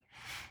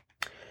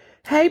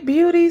Hey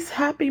beauties,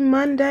 happy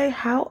Monday.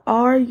 How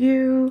are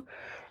you?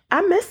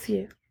 I miss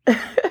you.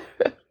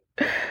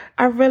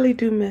 I really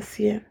do miss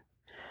you.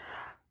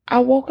 I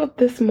woke up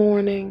this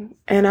morning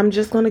and I'm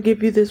just going to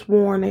give you this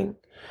warning.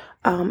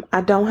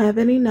 I don't have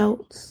any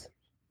notes.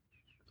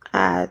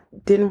 I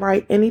didn't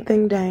write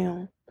anything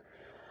down,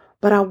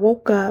 but I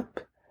woke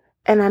up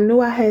and I knew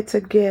I had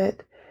to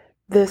get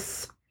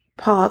this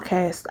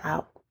podcast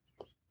out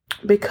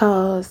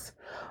because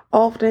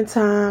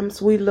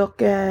oftentimes we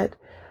look at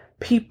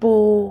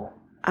people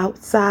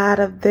outside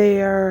of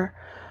their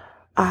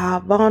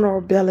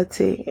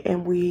vulnerability,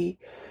 and we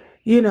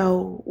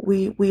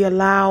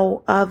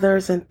allow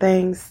others and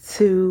things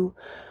to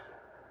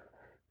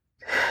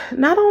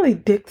not only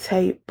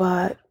dictate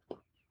but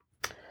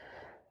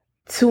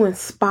to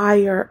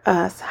inspire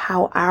us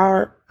how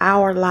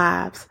our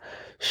lives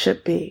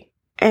should be.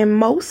 And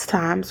most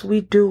times we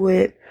do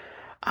it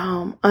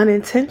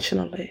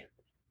unintentionally.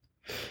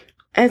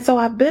 And so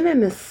I've been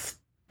in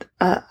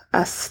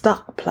a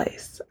stuck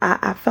place.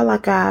 I feel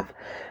like I've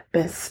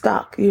been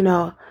stuck.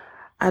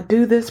 I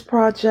do this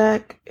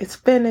project, it's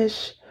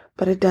finished,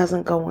 but it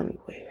doesn't go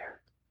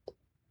anywhere.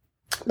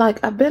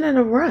 Like, I've been in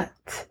a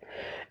rut,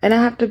 and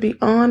I have to be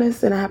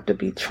honest and I have to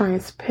be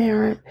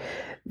transparent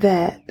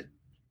that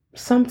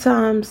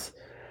sometimes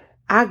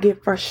I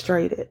get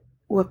frustrated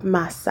with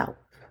myself.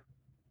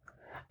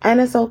 And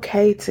it's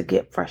okay to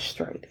get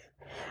frustrated.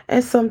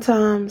 And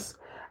sometimes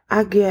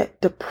I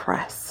get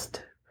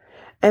depressed,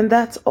 and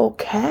that's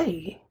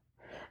okay.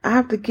 I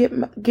have to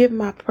give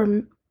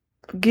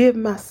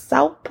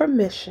myself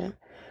permission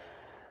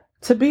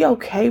to be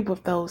okay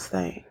with those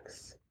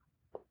things.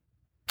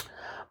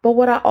 But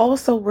what I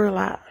also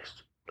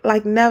realized,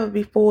 like never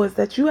before, is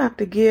that you have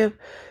to give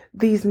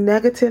these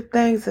negative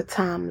things a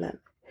time limit.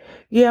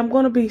 Yeah, I'm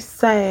going to be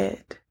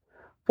sad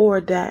for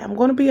a day. I'm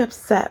going to be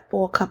upset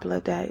for a couple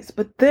of days.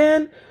 But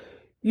then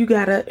you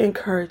got to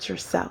encourage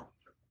yourself.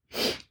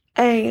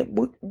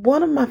 And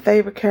one of my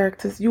favorite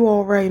characters, you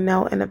already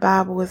know, in the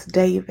Bible is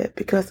David,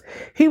 because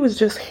he was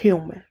just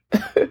human.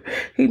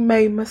 He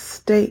made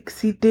mistakes.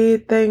 He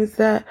did things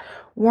that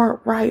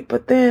weren't right,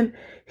 but then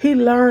he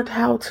learned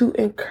how to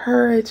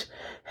encourage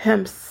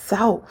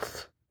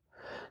himself.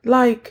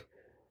 Like,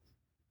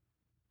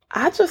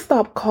 I just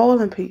stopped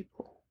calling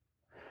people.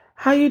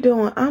 How you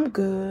doing? I'm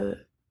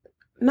good.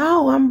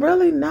 No, I'm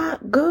really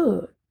not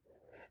good.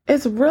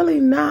 It's really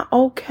not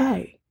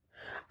okay.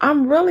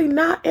 I'm really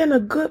not in a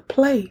good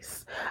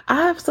place.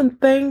 I have some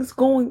things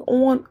going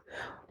on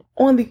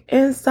the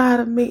inside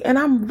of me, and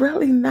I'm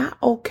really not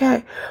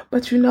okay.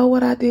 But you know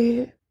what I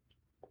did?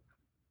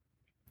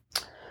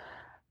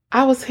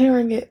 I was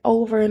hearing it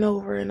over and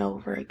over and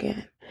over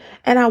again,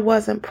 and I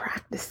wasn't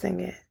practicing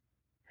it.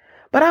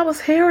 But I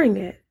was hearing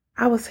it.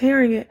 I was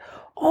hearing it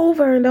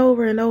over and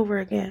over and over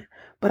again,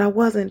 but I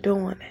wasn't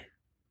doing it.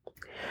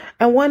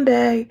 And one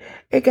day,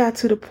 it got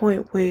to the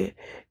point where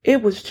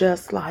it was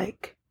just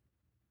like,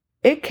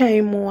 it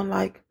came on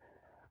like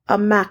a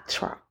Mack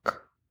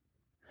truck.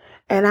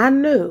 And I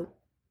knew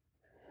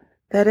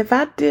that if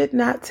I did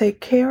not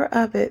take care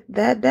of it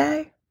that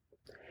day,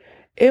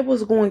 it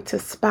was going to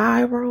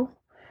spiral,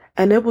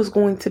 and it was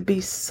going to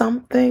be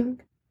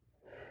something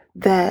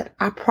that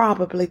I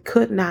probably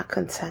could not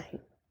contain.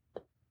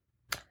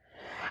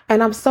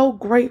 And I'm so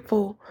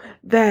grateful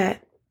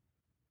that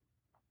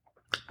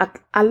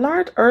I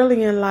learned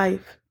early in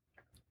life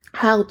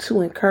how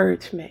to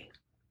encourage me.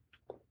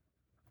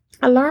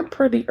 I learned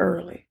pretty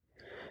early.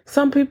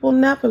 Some people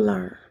never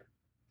learn.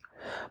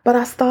 But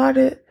I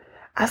started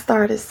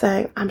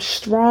saying I'm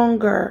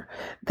stronger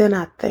than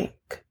I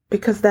think,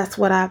 because that's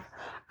what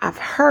I've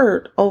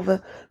heard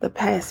over the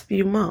past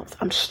few months.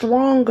 I'm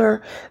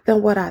stronger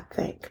than what I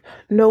think.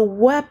 No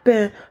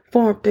weapon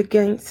formed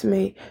against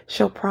me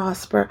shall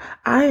prosper.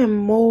 I am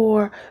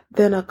more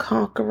than a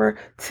conqueror.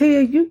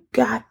 Tia, you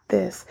got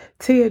this.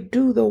 Tia,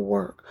 do the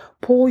work.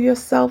 Pull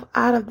yourself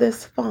out of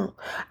this funk.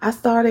 I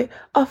started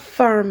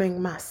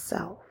affirming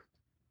myself.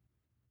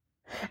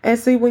 And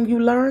see, when you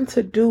learn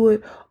to do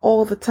it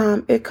all the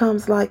time, it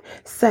comes like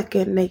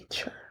second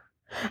nature.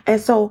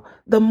 And so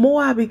the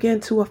more I begin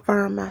to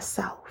affirm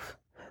myself,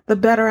 the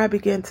better I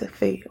begin to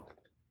feel.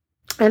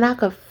 And I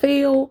could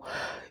feel,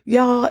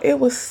 y'all, it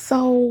was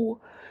so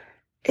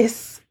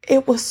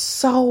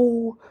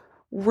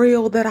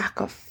real that I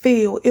could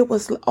feel. It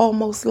was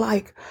almost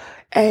like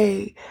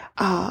a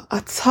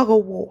tug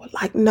of war.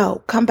 Like,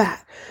 no, come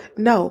back.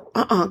 No,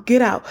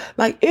 get out.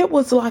 Like, it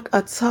was like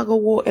a tug of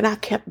war, and I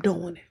kept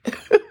doing it.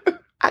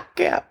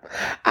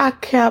 I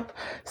kept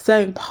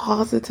saying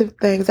positive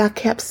things. I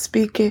kept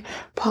speaking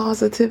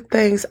positive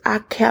things. I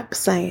kept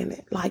saying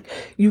it. Like,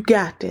 you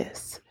got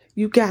this.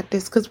 You got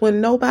this. Because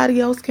when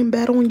nobody else can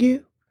bet on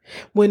you,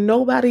 when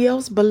nobody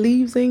else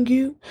believes in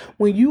you,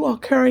 when you are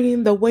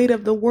carrying the weight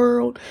of the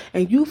world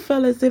and you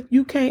feel as if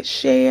you can't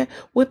share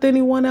with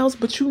anyone else,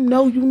 but you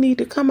know you need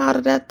to come out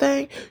of that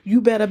thing, you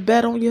better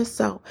bet on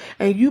yourself.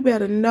 And you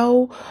better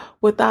know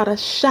without a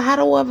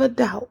shadow of a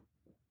doubt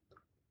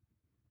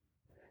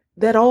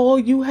that all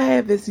you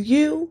have is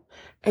you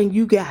and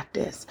you got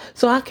this.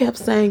 So I kept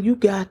saying, you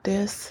got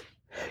this.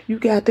 You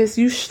got this.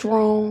 You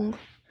strong.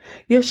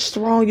 You're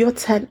strong. Your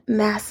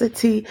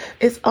tenacity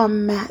is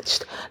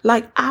unmatched.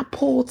 Like I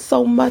pulled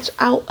so much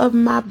out of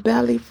my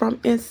belly from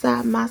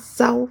inside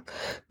myself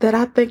that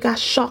I think I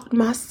shocked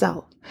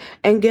myself.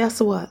 And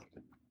guess what?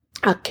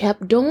 I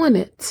kept doing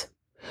it.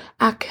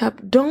 I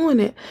kept doing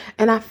it.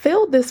 And I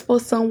feel this for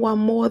someone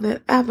more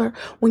than ever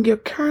when you're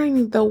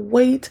carrying the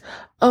weight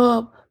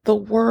of the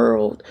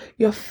world,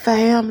 your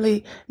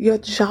family, your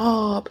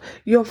job,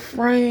 your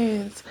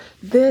friends,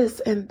 this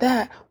and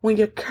that. When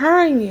you're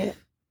carrying it,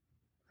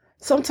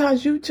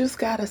 sometimes you just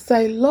got to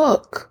say,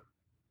 look,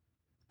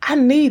 I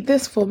need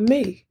this for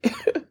me.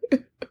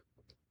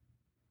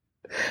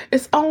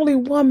 It's only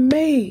one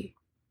me.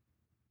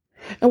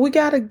 And we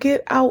got to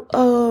get out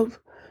of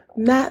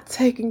not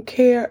taking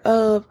care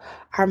of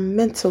our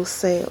mental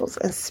selves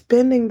and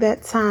spending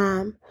that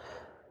time,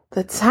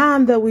 the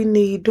time that we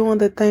need, doing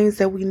the things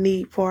that we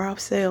need for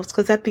ourselves.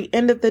 Because at the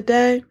end of the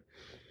day,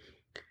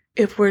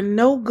 if we're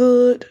no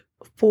good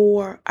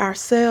for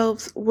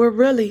ourselves, we're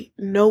really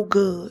no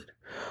good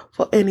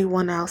for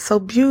anyone else. So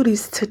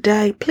beauties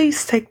today,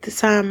 please take the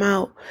time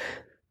out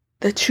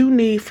that you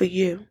need for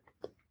you.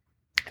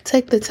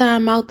 Take the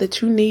time out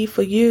that you need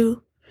for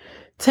you.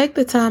 Take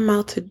the time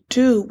out to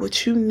do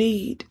what you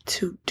need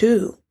to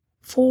do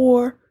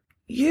for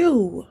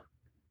you.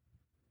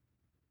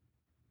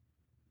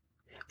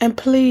 And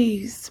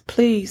please,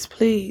 please,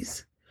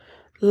 please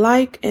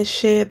like and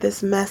share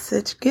this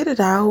message. Get it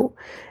out.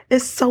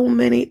 It's so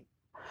many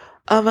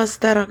of us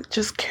that are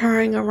just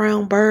carrying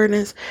around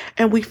burdens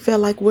and we feel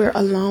like we're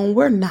alone.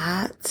 We're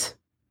not.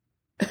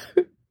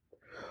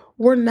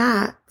 We're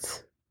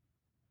not.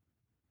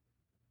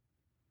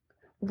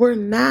 We're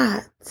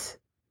not.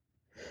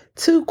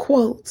 2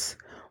 quotes.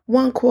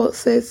 One quote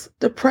says,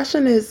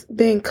 depression is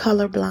being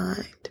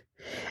colorblind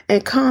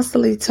and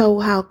constantly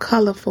told how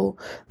colorful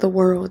the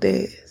world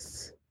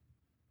is.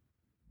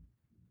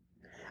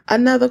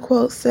 Another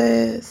quote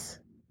says,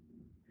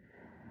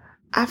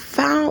 I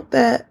found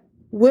that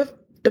with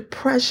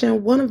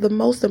depression, one of the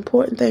most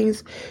important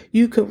things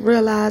you could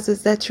realize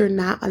is that you're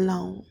not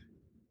alone.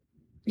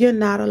 You're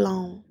not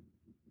alone.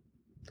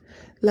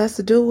 Let's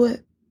do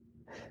it.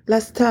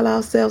 Let's tell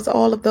ourselves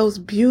all of those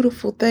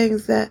beautiful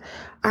things that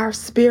our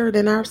spirit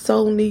and our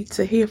soul need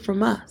to hear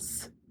from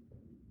us.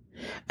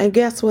 And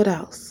guess what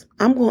else?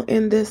 I'm going to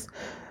end this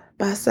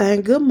by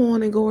saying, good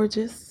morning,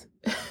 gorgeous.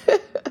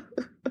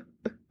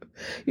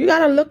 You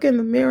got to look in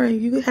the mirror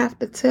and you have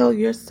to tell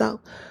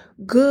yourself,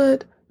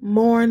 good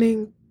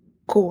morning,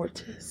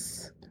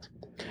 gorgeous.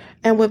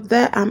 And with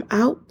that, I'm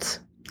out.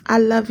 I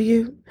love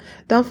you.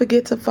 Don't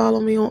forget to follow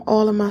me on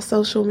all of my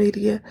social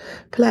media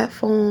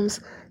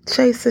platforms.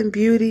 Chasing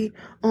Beauty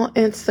on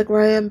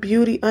Instagram,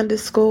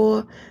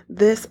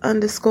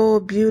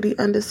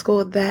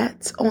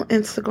 beauty_this_beauty_that on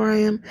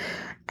Instagram,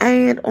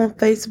 and on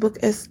Facebook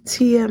as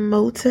TM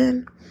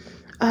Moten.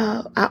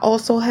 I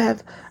also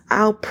have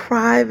our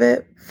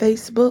private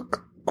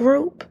Facebook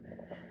group,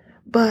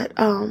 but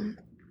I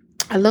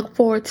look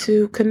forward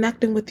to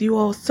connecting with you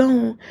all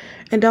soon.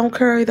 And don't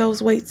carry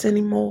those weights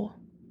anymore.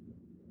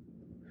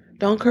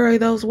 Don't carry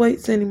those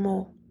weights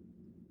anymore.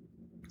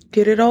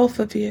 Get it off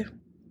of you.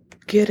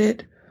 Get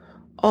it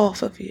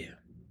off of you.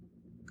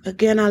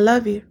 Again, I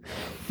love you.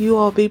 You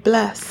all be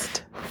blessed.